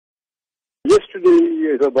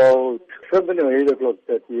yesterday at about 7 or 8 o'clock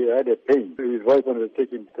that he had a pain. His wife wanted to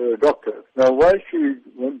take him to the doctor. Now, while she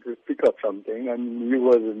went to pick up something, and he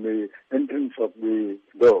was in the entrance of the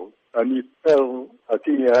door, and he fell. I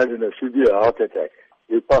think he had a severe heart attack.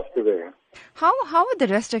 He passed away. How are the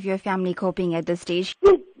rest of your family coping at this stage?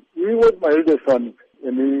 So, he was my eldest son,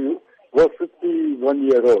 and he was 51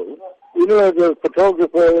 years old. You know, as a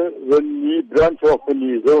photographer, when he branched off on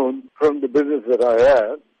his own from the business that I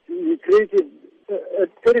have, he created a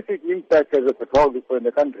terrific impact as a photographer in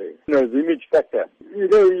the country. You know, his image factor. You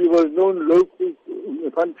know, he was known locally in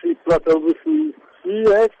the country, plus overseas. He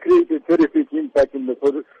has created terrific impact in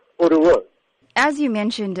for the world. As you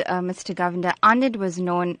mentioned, Mr. Govender, Anand was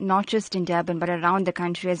known not just in Durban but around the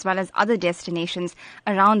country as well as other destinations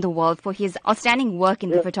around the world for his outstanding work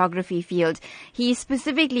in the photography field. He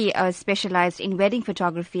specifically specialized in wedding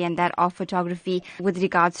photography and that of photography with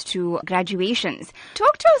regards to graduations.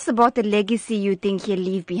 Talk to us about the legacy you think he'll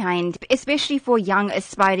leave behind, especially for young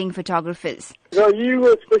aspiring photographers. Now, he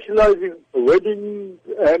was specializing in weddings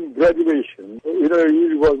and graduation. You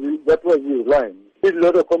know, that was his line. He did a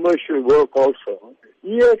lot of commercial work also.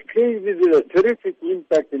 He has created a terrific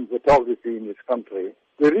impact in photography in this country.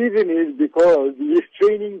 The reason is because he is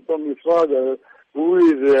training from his father, who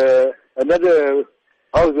is another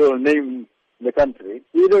household name in the country.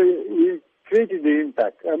 You know, he created the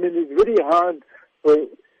impact. I mean, it's very hard for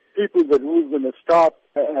people that who's going to start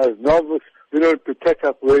as novice, you know, to catch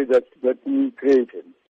up way that he created.